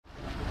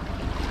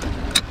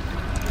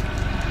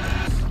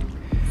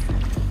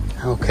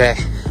Okay.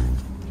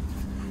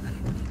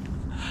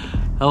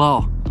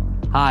 Hello.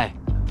 Hi.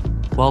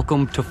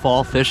 Welcome to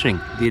fall fishing.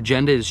 The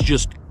agenda is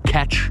just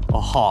catch a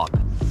hog.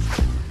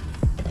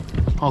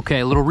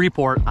 Okay, a little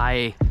report.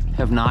 I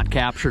have not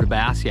captured a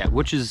bass yet,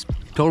 which is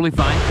totally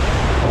fine.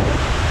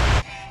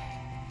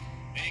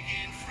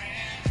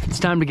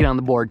 It's time to get on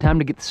the board. Time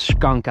to get the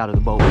skunk out of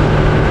the boat.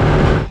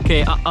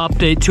 Okay,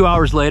 update 2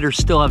 hours later,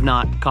 still have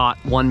not caught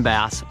one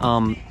bass.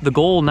 The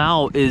goal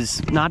now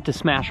is not to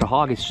smash a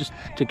hog, it's just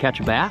to catch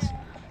a bass.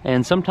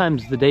 And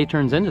sometimes the day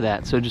turns into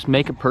that. So just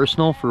make it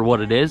personal for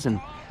what it is. And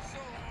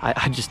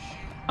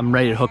I'm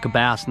ready to hook a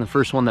bass. And the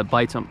first one that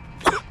bites him,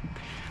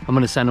 I'm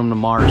gonna send him to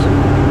Mars.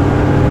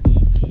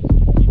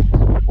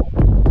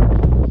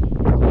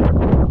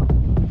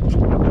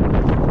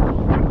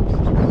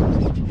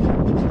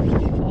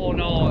 Oh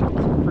no, it's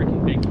a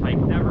freaking big pike,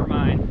 never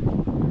mind.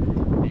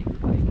 Big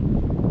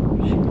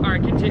pike. All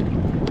right,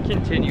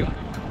 continue.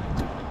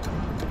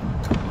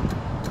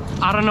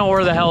 I don't know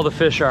where the hell the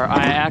fish are.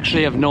 I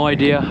actually have no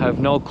idea. I have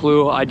no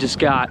clue. I just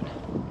got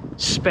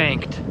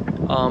spanked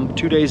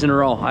 2 days in a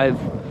row. I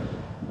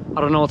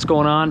don't know what's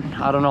going on.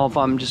 I don't know if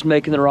I'm just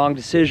making the wrong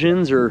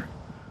decisions or,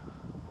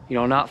 you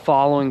know, not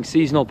following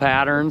seasonal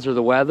patterns or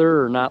the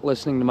weather or not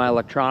listening to my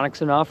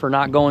electronics enough or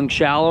not going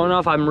shallow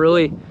enough. I'm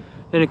really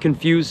in a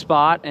confused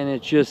spot and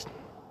it's just,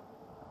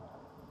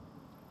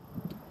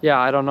 yeah,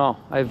 I don't know.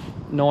 I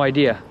have no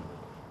idea,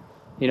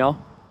 you know?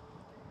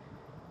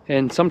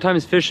 And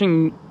sometimes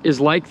fishing is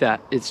like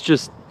that. It's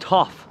just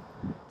tough.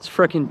 It's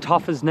freaking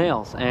tough as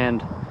nails.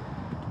 And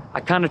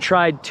I kind of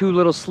tried 2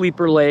 little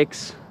sleeper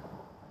lakes,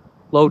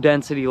 low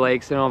density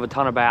lakes. They don't have a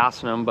ton of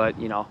bass in them, but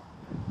you know,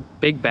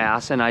 big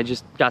bass, and I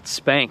just got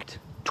spanked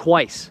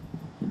twice.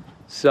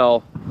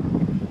 So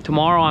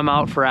tomorrow I'm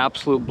out for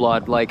absolute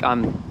blood. Like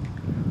I'm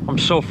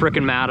so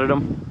freaking mad at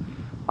them.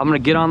 I'm gonna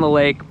get on the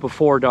lake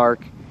before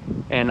dark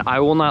and I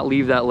will not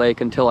leave that lake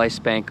until I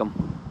spank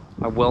them.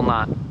 I will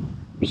not.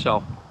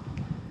 So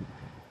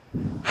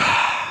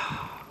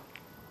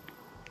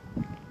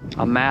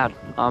I'm mad.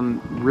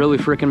 I'm really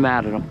freaking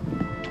mad at him.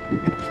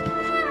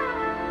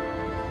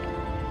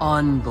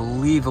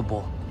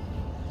 Unbelievable.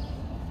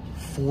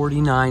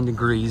 49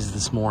 degrees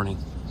this morning.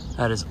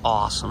 That is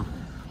awesome.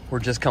 We're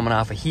just coming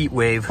off a heat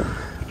wave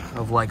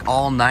of like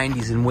all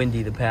 90s and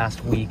windy the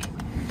past week.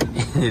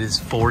 It is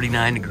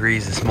 49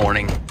 degrees this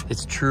morning.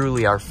 It's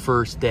truly our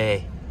first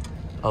day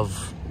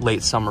of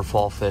late summer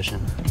fall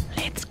fishing.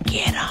 Let's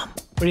get them.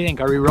 What do you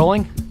think? Are we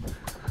rolling?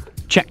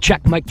 Check,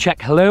 check, mic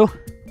check, hello?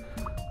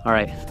 All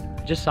right,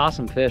 just saw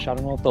some fish. I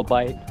don't know if they'll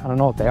bite. I don't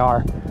know what they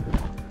are.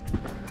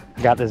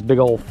 I got this big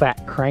old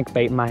fat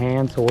crankbait in my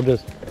hand, so we'll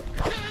just,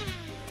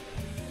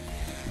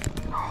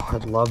 oh,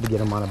 I'd love to get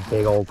them on a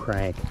big old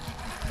crank.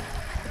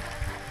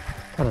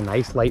 Got a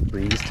nice light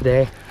breeze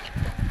today.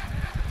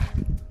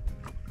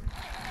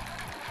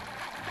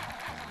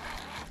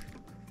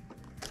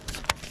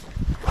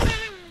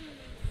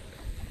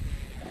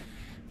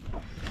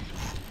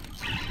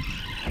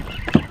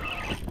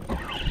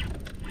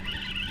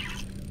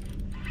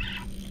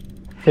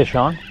 Fish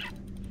on.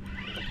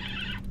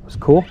 It was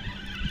cool.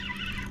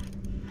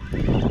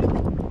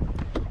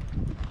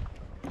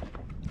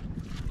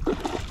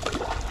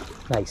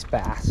 Nice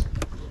bass.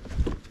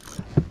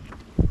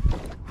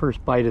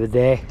 First bite of the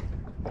day.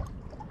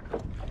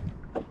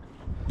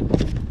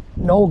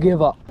 No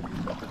give up.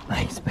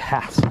 Nice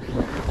bass.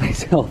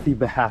 Nice healthy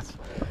bass.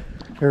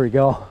 There we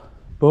go.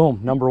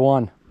 Boom, number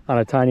 1 on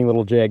a tiny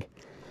little jig.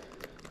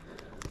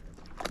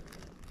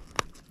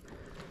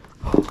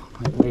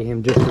 Might lay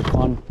him just for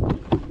fun.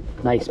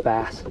 Nice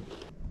bass.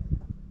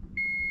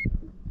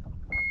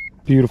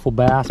 Beautiful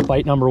bass.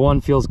 Bite number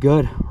 1 feels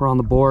good. We're on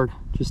the board.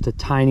 Just a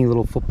tiny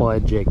little football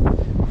head jig.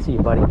 See you,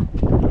 buddy.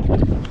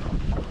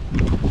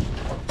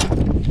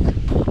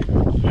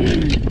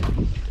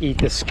 Eat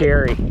the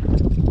scary.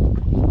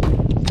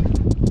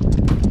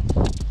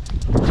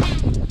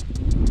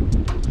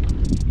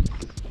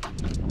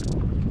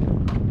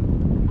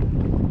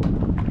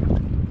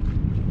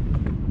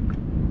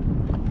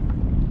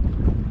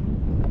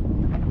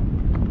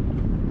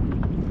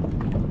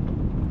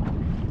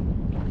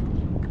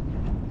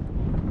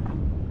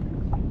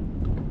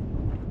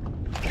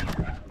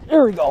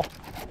 There we go.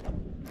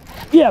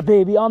 Yeah,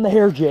 baby, on the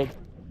hair jig.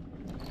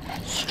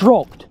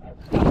 Stroked.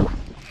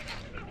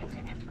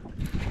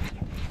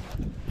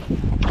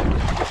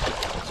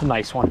 It's a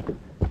nice one.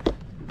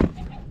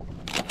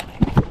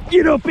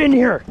 Get up in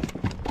here.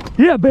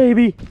 Yeah,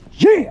 baby.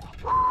 Yeah.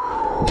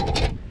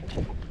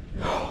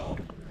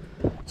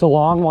 It's a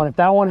long one. If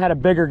that one had a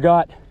bigger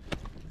gut,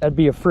 that'd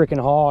be a freaking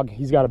hog.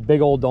 He's got a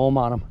big old dome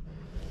on him.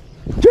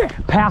 Yeah.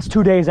 Past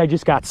 2 days, I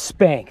just got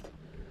spanked.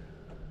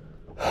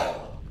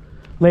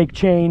 Lake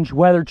change,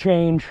 weather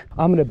change.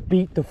 I'm gonna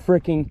beat the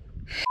freaking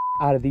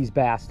out of these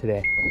bass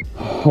today.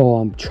 Oh,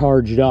 I'm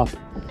charged up.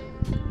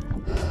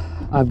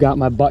 I've got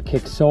my butt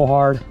kicked so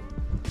hard.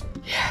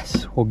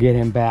 Yes, we'll get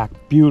him back.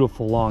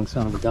 Beautiful long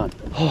son of a gun.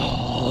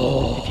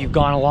 Oh, if you've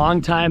gone a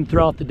long time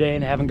throughout the day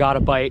and haven't got a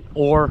bite,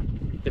 or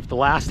if the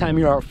last time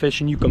you were out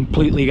fishing you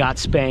completely got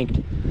spanked,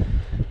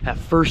 That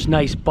first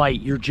nice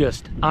bite,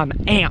 I'm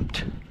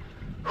amped.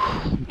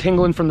 I'm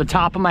tingling from the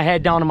top of my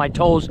head down to my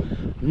toes.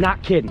 I'm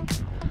not kidding.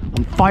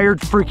 I'm fired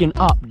freaking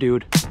up,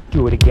 dude.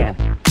 Do it again.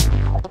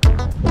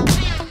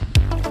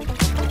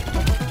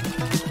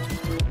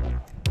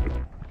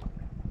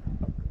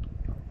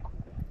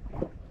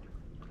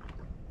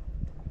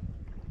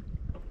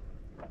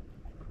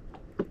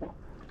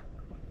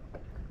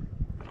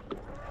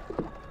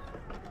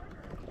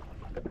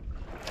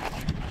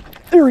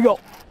 There we go.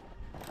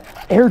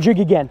 Air jig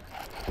again.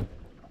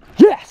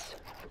 Yes.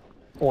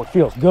 Oh, it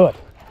feels good.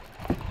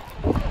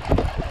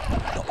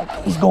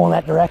 He's going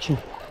that direction.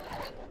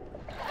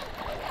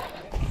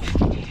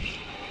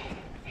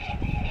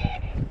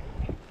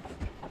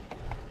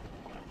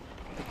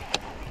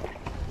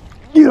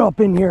 Get up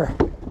in here.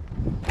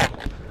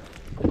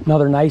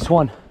 Another nice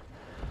one.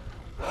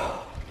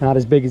 Not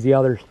as big as the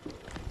others,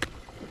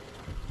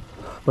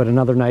 but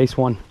another nice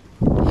one.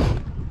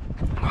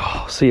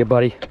 Oh, see you,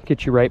 buddy.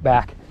 Get you right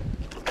back.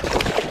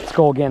 Let's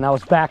go again. That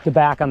was back to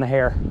back on the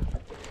hair.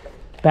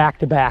 Back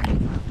to back.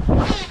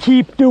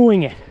 Keep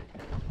doing it.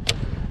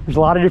 There's a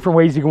lot of different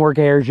ways you can work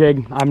a hair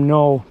jig. I'm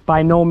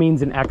by no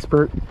means an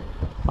expert.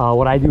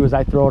 What I do is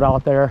I throw it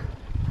out there.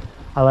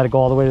 I let it go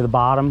all the way to the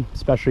bottom,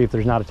 especially if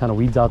there's not a ton of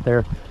weeds out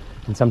there.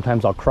 And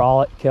sometimes I'll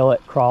crawl it, kill it,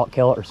 crawl it,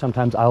 kill it, or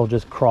sometimes I'll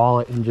just crawl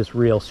it and just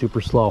reel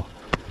super slow.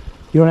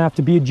 You don't have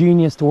to be a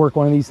genius to work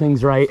one of these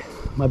things right.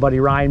 My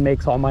buddy Ryan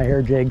makes all my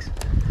hair jigs.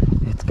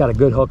 It's got a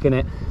good hook in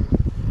it.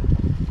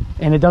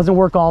 And it doesn't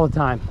work all the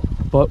time,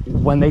 but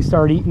when they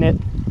start eating it,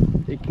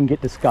 it can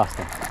get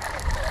disgusting.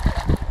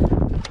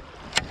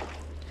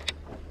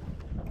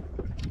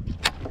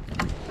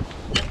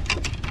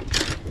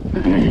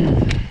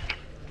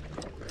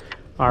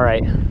 All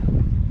right,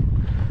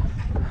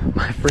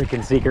 my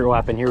freaking secret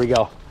weapon, here we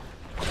go.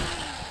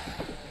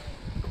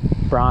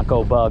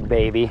 Bronco bug,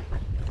 baby.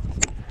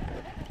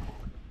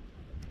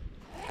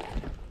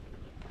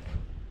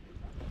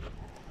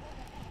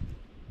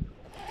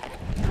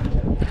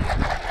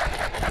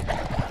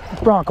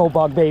 Bronco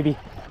bug, baby.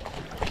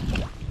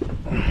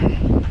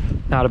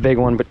 Not a big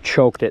one, but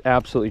choked it,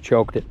 absolutely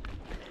choked it.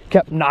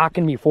 Kept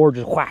knocking me forward,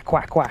 just whack,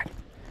 whack, whack.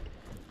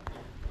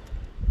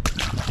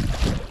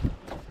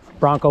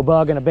 Bronco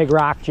bug and a big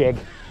rock jig.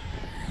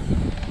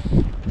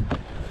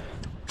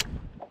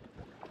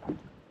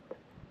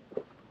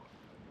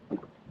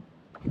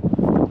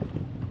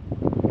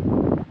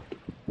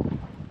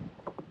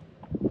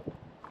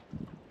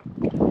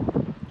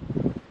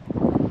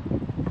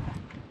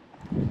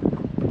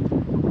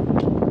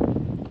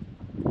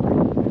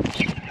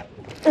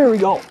 There we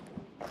go.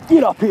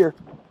 Get up here.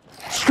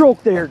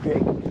 Stroke the air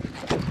jig.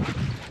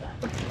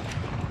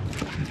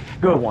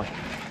 Good one.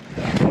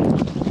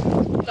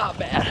 Not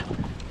bad.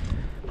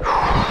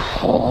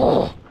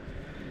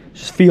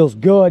 Just feels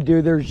good,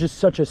 dude. There's just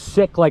such a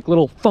sick, like,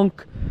 little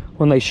thunk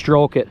when they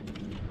stroke it.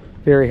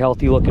 Very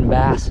healthy looking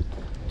bass.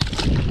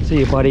 See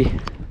you, buddy.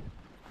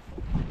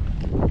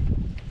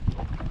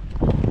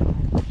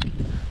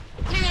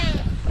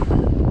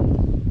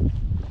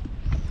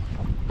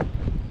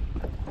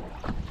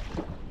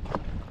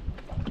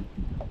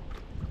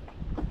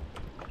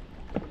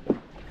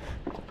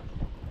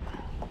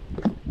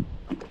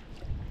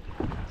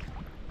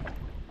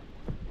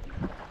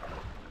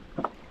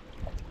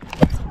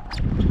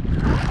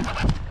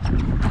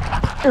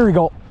 There we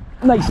go.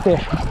 Nice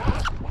fish.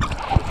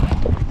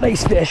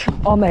 Nice fish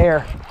on the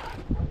hair.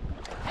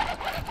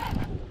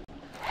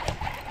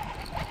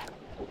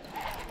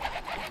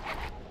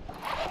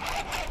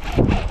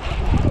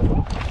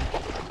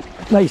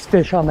 Nice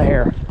fish on the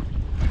hair.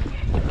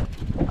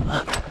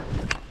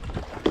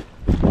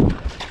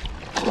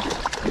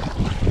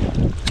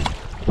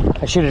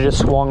 I should have just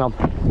swung them.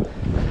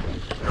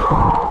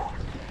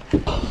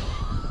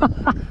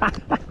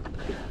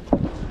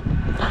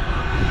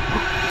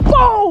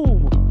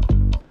 Boom!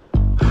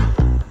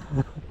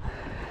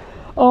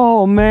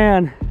 Oh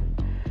man,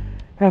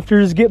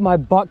 after just getting my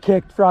butt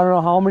kicked for I don't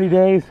know how many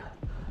days.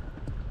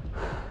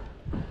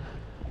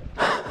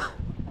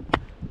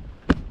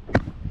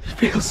 It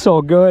feels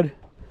so good.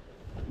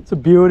 It's a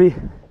beauty.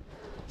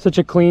 Such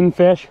a clean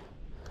fish,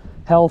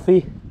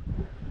 healthy.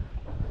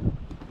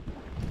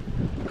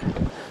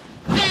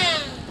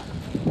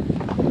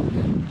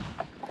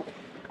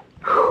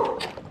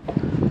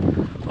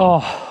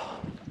 Oh,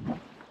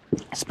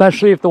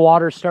 especially if the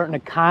water's starting to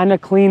kind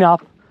of clean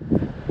up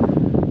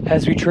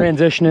as we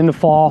transition into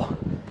fall.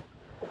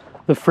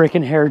 The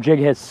freaking hair jig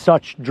has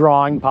such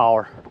drawing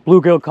power.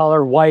 Bluegill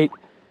color, white.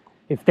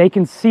 If they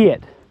can see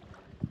it,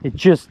 it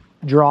just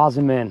draws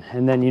them in.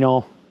 And then, you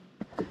know,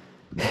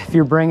 if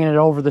you're bringing it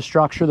over the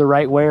structure the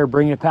right way or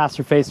bringing it past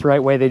their face the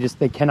right way,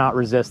 they cannot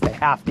resist. They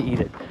have to eat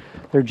it.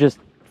 They're just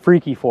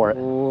freaky for it.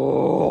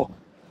 Oh.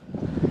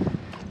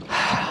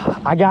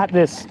 I got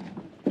this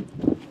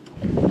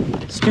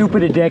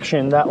stupid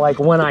addiction that, like,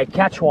 when I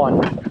catch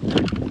one,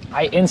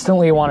 I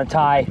instantly want to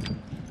tie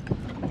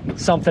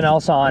something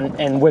else on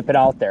and whip it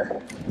out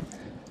there.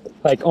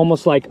 Like,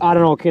 almost like, I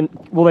don't know,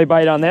 will they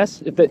bite on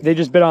this? If they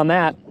just bit on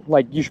that,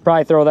 like, you should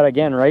probably throw that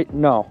again, right?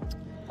 No.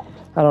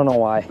 I don't know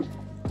why.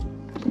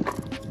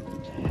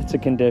 It's a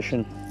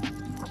condition.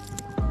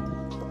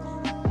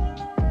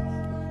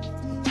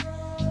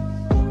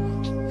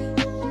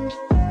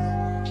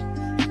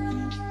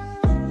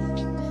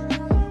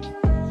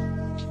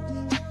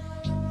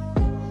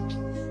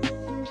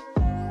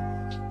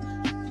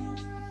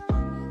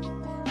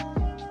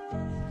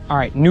 All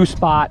right, new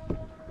spot.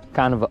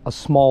 Kind of a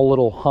small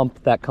little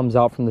hump that comes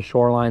out from the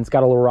shoreline. It's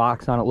got a little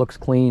rocks on it, looks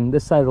clean.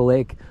 This side of the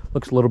lake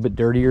looks a little bit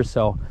dirtier,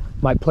 so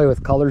might play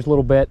with colors a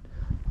little bit.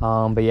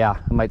 But yeah,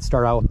 I might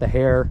start out with the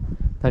hair,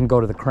 then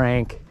go to the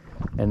crank,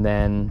 and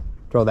then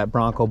throw that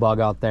Bronco bug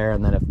out there.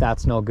 And then if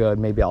that's no good,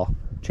 maybe I'll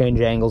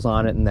change angles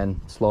on it and then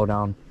slow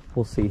down.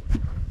 We'll see.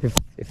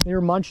 If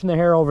they're munching the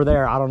hair over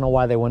there, I don't know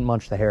why they wouldn't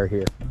munch the hair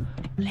here.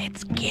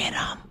 Let's get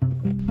them.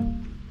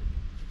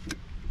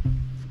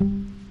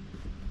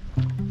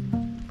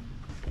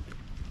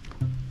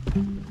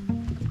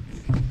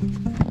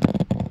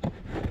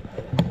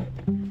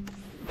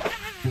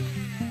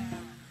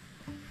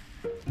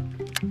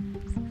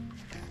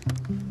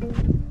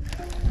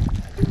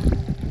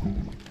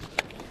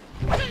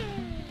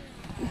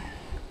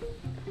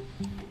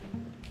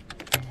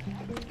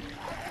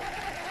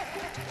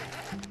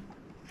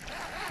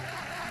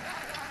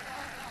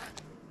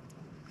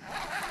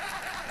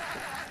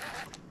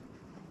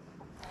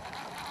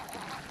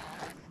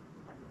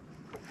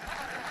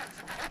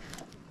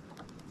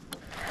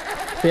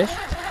 Fish.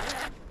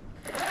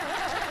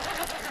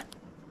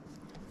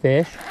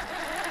 Fish.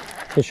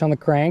 Fish on the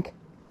crank.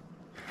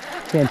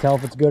 Can't tell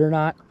if it's good or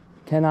not.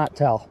 Cannot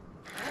tell.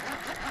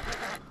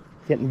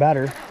 Getting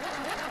better.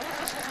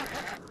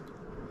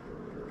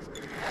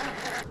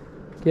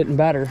 Getting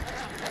better.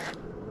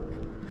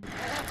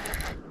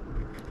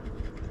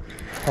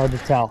 Hard to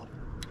tell.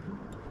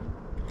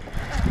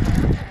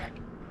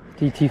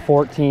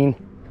 TT14.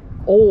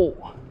 Oh!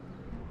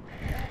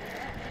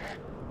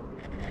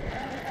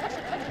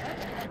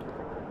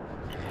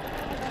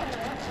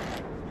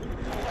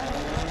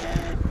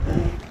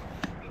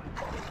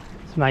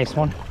 It's a nice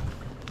one.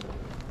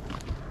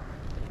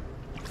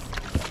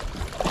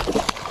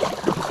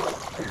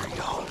 There we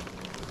go.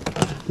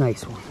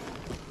 Nice one.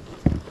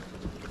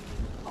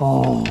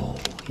 Oh,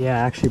 yeah,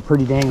 actually a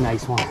pretty dang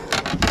nice one.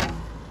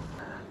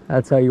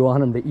 That's how you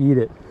want them to eat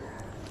it.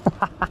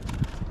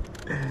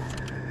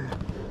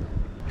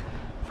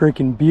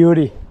 Freaking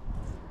beauty.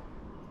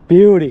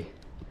 Beauty.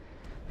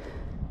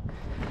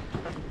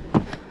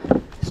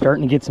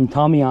 Starting to get some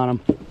tummy on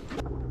them.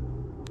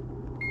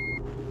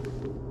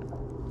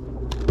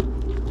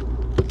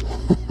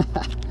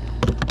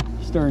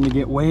 Starting to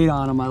get weight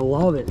on them. I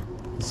love it.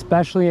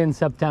 Especially in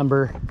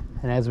September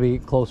and as we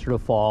get closer to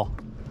fall,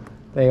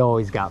 they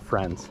always got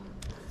friends.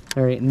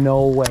 There ain't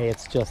no way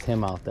it's just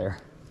him out there.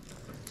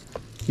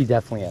 He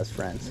definitely has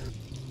friends.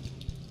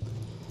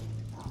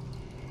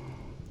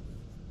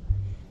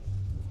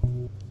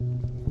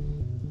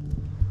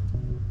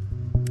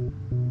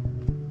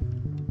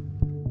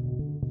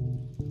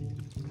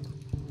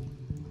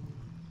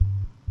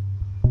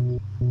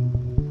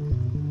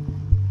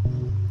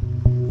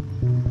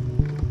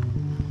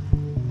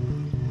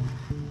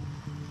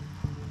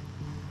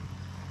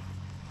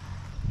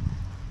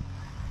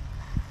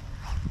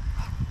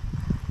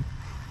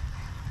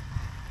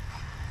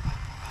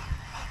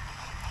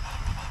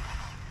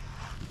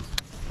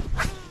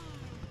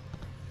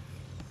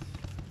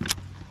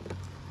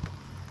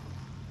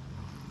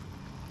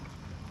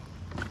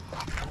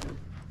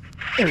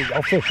 There you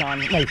go, fish on,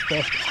 nice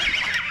fish.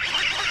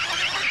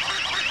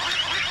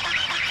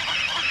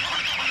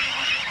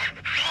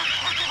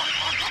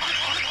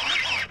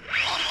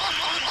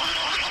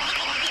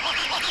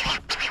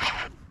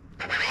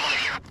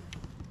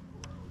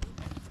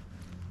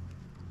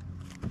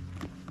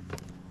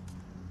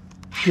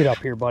 Get up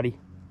here, buddy.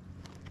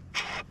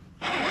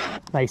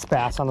 Nice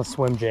bass on the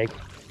swim jig.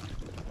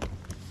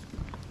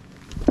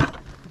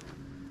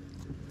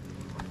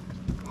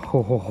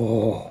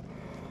 Oh.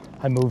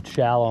 I moved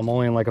shallow. I'm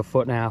only in like 1.5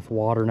 foot of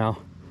water now.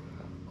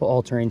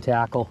 All-terrain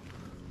tackle,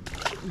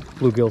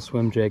 bluegill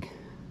swim jig.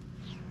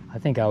 I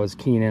think I was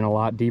keying in a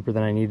lot deeper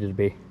than I needed to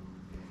be.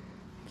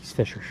 These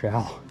fish are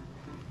shallow.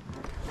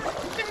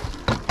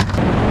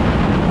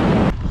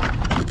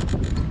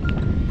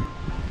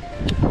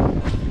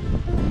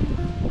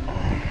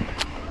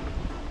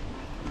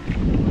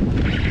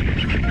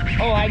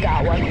 Oh, I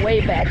got one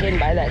way back in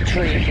by that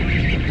tree.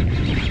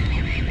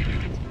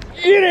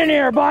 Get in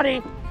here,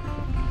 buddy.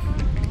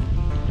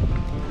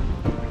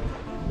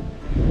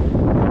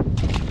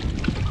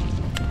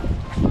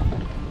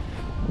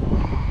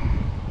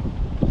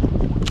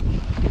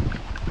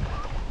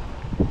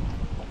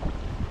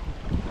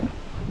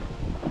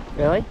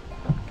 Really?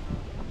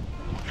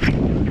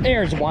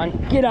 There's one.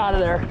 Get out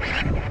of there.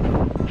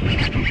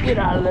 Get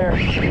out of there.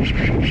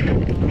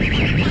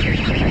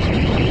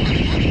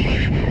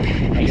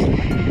 Nice.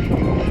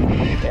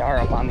 They are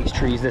up on these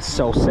trees. This is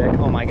so sick.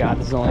 Oh my God,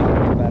 this is only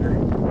gonna get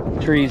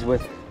better. Trees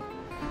with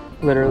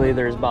literally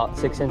there's about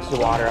 6 inches of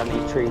water on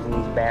these trees and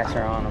these bass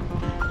are on them.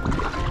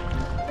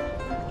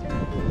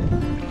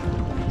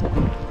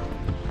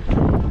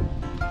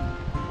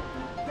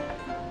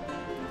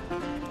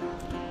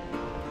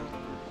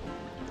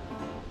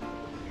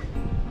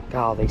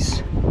 Oh, they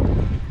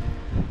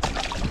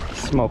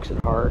smokes it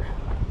hard.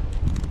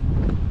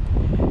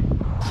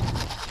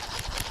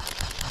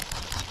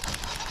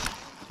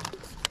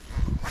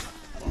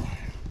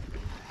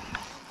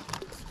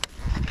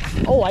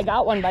 Oh, I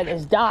got one by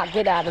this dock.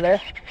 Get out of there.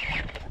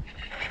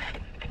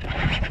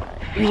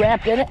 You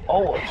wrapped in it?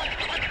 Oh,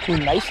 a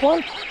nice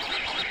one.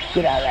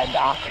 Get out of that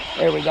dock.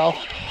 There we go.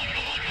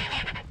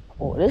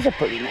 Oh, it is a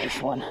pretty nice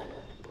one.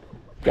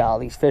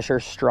 God, these fish are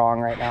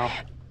strong right now.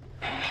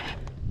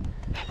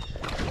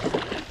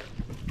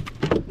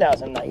 That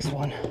was a nice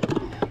one.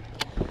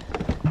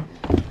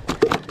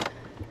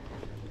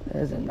 That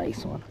is a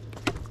nice one.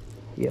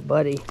 Yeah,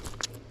 buddy.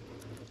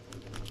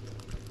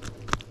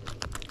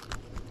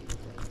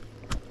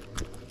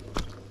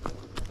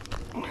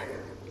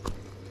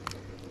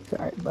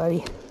 Sorry,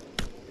 buddy.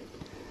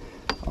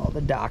 All the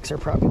docks are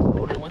probably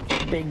loaded with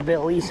big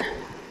billies.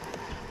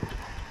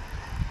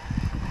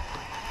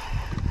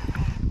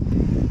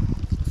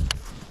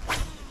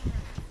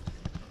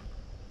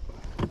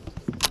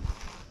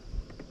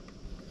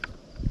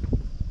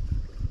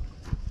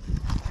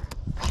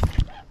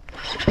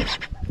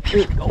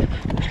 Here we go.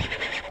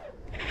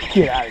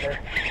 Get out of there.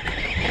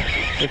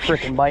 They're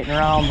freaking biting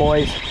around,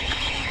 boys.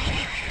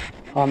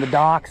 On the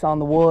docks, on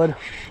the wood,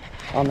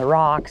 on the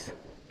rocks.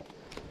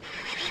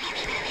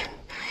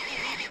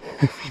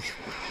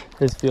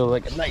 This feels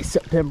like a nice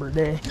September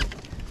day.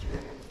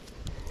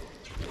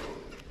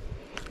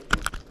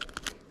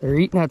 They're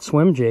eating that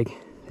swim jig.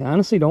 They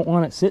honestly don't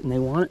want it sitting, they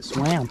want it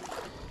swam.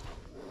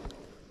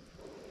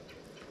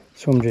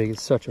 Swim jig is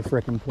such a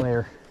freaking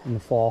player in the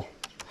fall.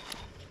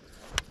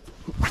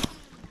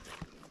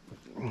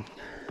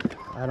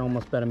 I'd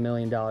almost bet $1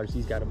 million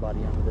he's got a buddy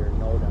under there,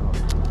 no doubt.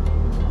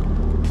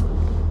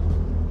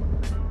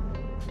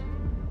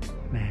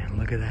 Man,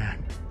 look at that.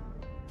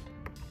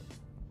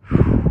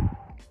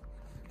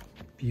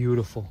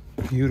 Beautiful,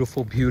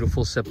 beautiful,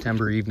 beautiful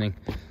September evening.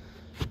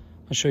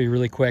 I'll show you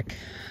really quick.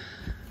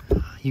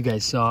 You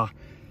guys saw,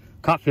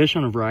 caught fish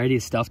on a variety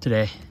of stuff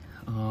today.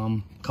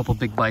 A couple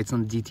big bites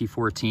on the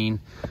DT14.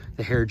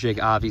 The hair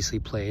jig obviously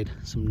played.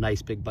 Some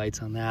nice big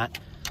bites on that.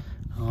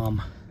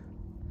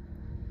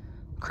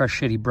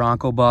 Crushed shitty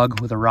bronco bug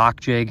with a rock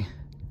jig.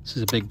 This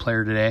is a big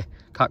player today.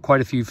 Caught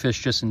quite a few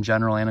fish just in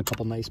general and a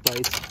couple nice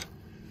bites.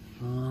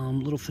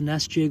 Little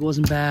finesse jig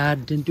wasn't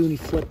bad. Didn't do any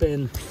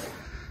flipping.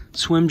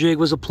 Swim jig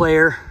was a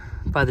player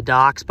by the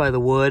docks, by the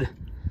wood.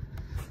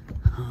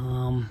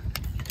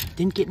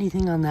 Didn't get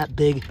anything on that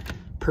big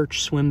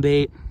perch swim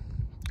bait.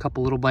 A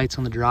couple little bites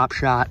on the drop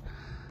shot.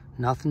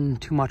 Nothing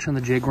too much on the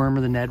jig worm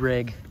or the Ned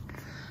rig.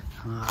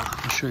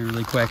 I'll show you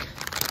really quick.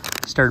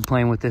 Started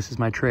playing with this as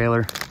my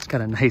trailer. It's got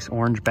a nice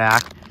orange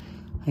back.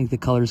 I think the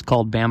color is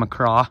called Bama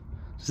Craw.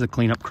 This is a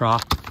cleanup craw.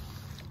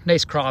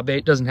 Nice craw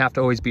bait. Doesn't have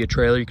to always be a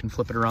trailer. You can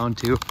flip it around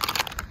too.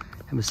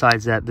 And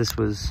besides that, this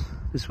was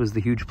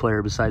the huge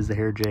player besides the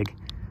hair jig.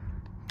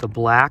 The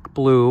black,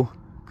 blue,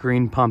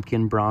 green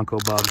pumpkin bronco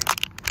bug.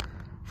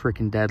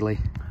 Freaking deadly.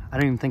 I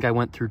don't even think I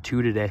went through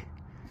 2 today.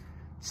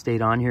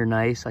 Stayed on here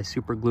nice. I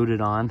super glued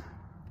it on.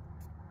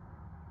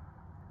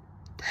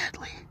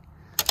 Deadly.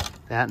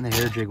 That and the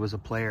hair jig was a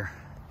player.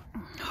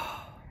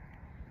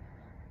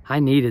 I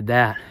needed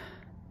that.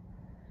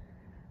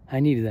 I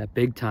needed that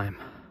big time.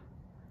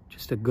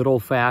 Just a good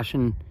old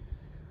fashioned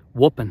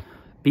whooping,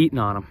 beating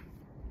on them.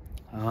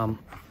 I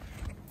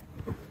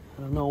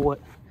don't know what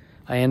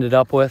I ended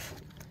up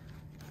with.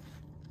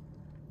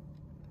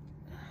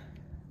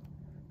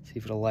 See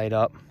if it'll light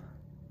up.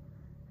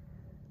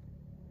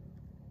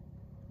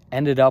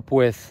 Ended up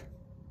with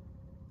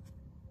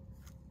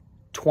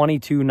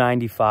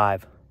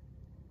 $22.95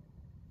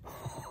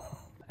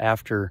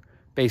 after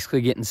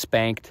basically getting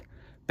spanked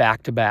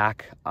back to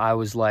back. I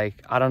was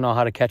like, I don't know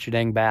how to catch a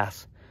dang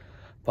bass,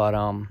 but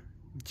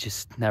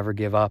just never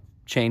give up.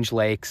 Change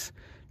lakes,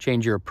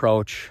 change your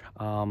approach.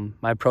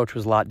 My approach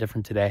was a lot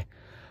different today.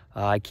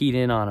 I keyed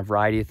in on a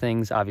variety of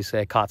things. Obviously,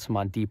 I caught some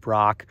on deep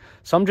rock.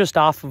 Some just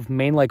off of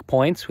main lake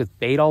points with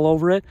bait all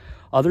over it.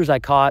 Others I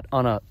caught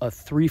on a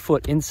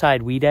 3-foot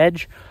inside weed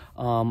edge.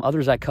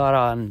 Others I caught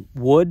on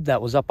wood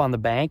that was up on the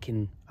bank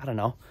in, I don't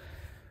know,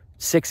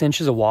 6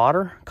 inches of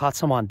water. Caught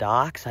some on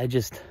docks. I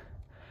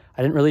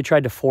didn't really try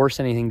to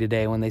force anything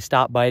today. When they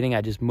stopped biting,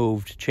 I just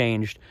moved,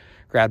 changed,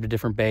 grabbed a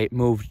different bait,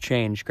 moved,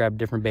 changed, grabbed a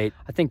different bait.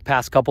 I think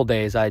past couple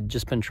days, I'd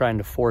just been trying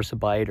to force a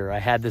bite, or I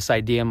had this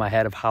idea in my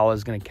head of how I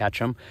was going to catch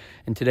them.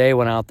 And today I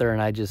went out there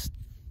and I just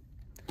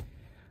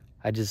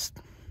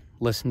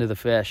listened to the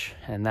fish,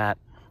 and that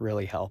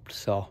really helped.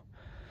 So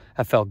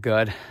that felt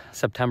good.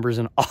 September's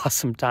an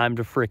awesome time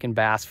to freaking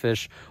bass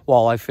fish,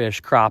 walleye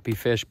fish, crappie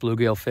fish,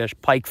 bluegill fish,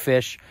 pike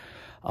fish.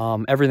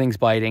 Everything's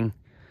biting.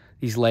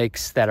 These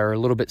lakes that are a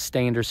little bit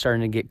stained are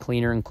starting to get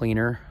cleaner and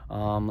cleaner.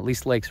 At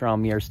least lakes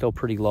around me are still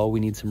pretty low.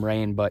 We need some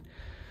rain, but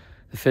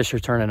the fish are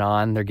turning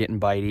on. They're getting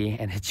bitey,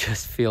 and it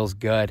just feels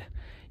good.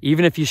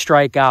 Even if you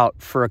strike out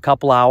for a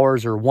couple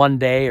hours or 1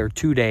 day or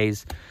 2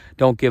 days,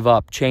 don't give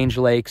up. Change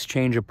lakes,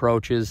 change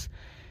approaches.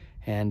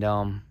 And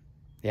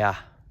yeah,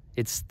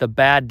 it's the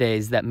bad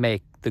days that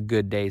make the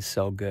good days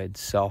so good.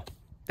 So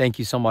Thank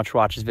you so much for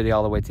watching this video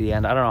all the way to the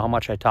end. I don't know how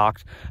much I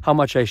talked, how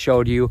much I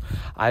showed you.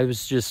 I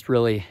was just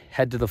really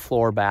head to the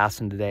floor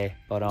bassing today.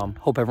 But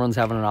hope everyone's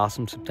having an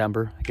awesome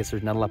September. I guess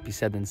there's not a lot to be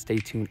said, then stay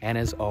tuned. And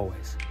as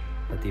always,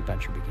 let the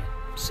adventure begin.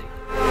 See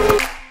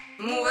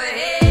you. Move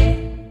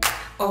ahead,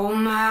 oh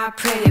my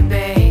pretty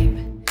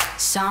babe.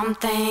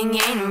 Something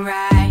ain't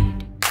right.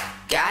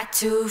 Got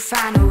to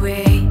find a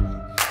way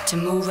to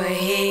move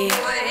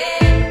ahead.